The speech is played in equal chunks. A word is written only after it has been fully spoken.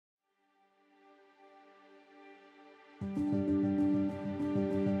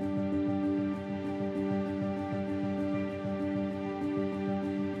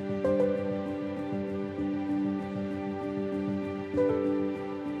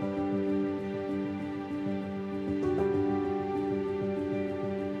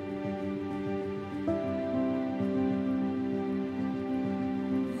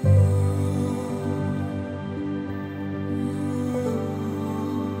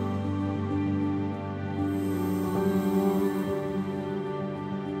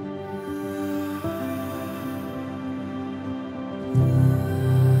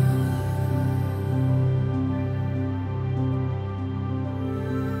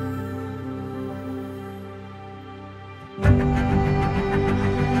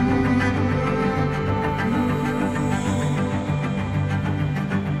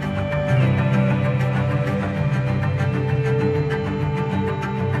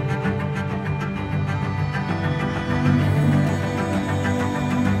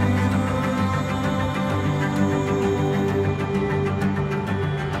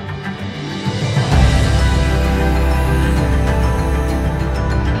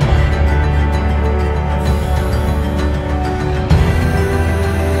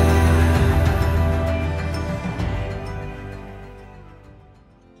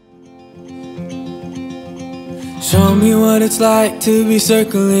me what it's like to be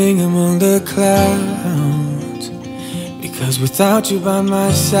circling among the clouds, because without you by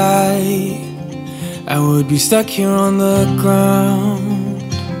my side, I would be stuck here on the ground.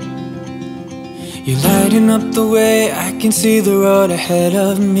 You're lighting up the way, I can see the road ahead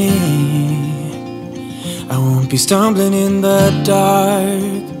of me. I won't be stumbling in the dark.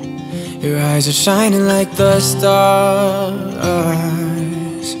 Your eyes are shining like the stars.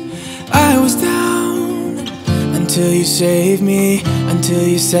 I was down until you saved me, until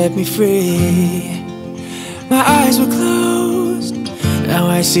you set me free. My eyes were closed, now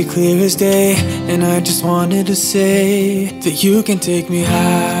I see clear as day. And I just wanted to say that you can take me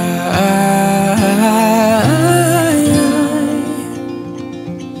high.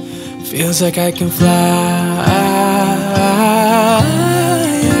 Feels like I can fly.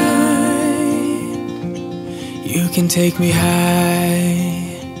 You can take me high.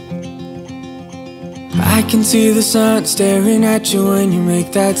 I can see the sun staring at you when you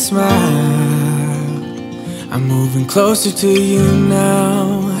make that smile. I'm moving closer to you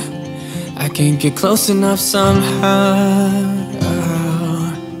now. I can't get close enough somehow.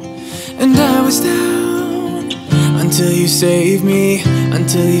 And I was down until you saved me,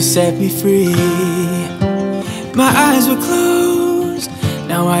 until you set me free. My eyes were closed,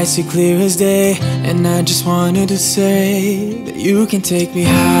 now I see clear as day. And I just wanted to say that you can take me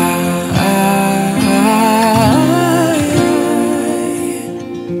high.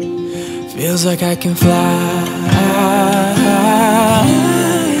 Feels like I can fly.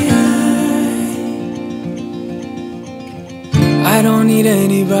 I don't need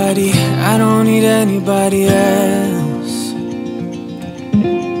anybody, I don't need anybody else.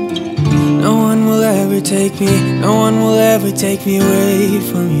 No one will ever take me, no one will ever take me away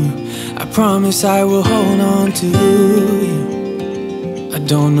from you. I promise I will hold on to you. I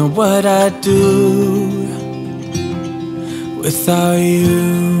don't know what I'd do without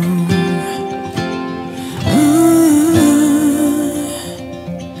you.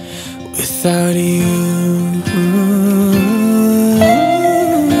 Without you.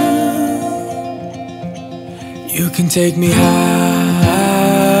 You can take me high.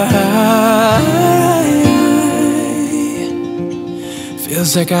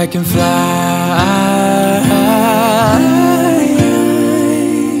 Feels like I can fly.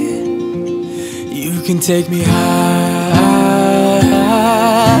 You can take me high.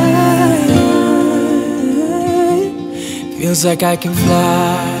 Feels like I can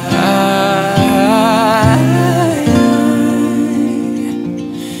fly.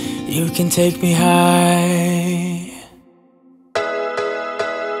 You can take me high.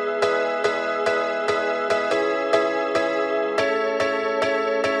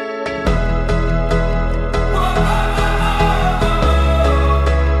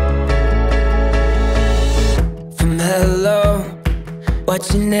 From hello,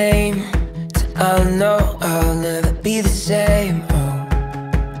 what's your name, to I'll know I'll never be the same. Oh,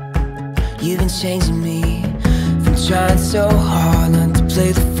 you've been changing me, from trying so hard not to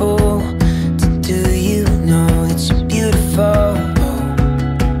play the fool, to do you know that you're beautiful. Oh,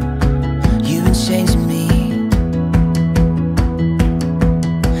 you've been changing me.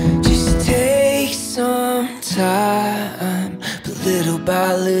 Just take some time, but little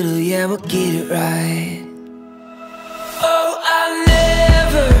by little, yeah, we'll get it right. Oh, I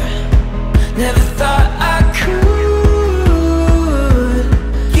never thought I could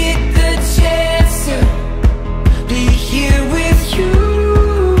get the chance to be here with you.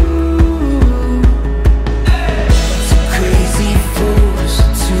 Two crazy fools,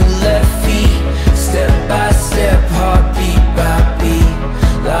 two left feet, step by step, heartbeat by beat.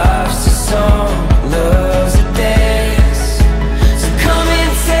 Life's a song, love's a dance. So come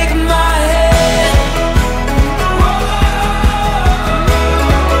and take my hand.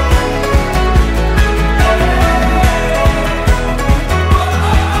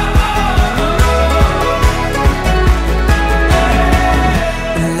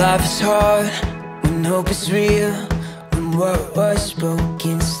 When life is hard, when hope is real, when what was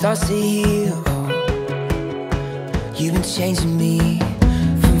broken starts to heal. Oh, you've been changing me,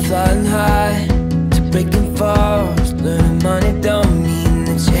 from flying high to breaking falls. Learning money don't mean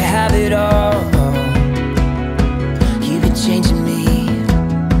that you have it all. Oh, you've been changing me.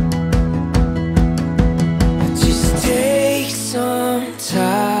 Just take some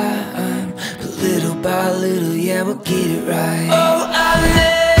time, but little by little, yeah, we'll get it right. Oh,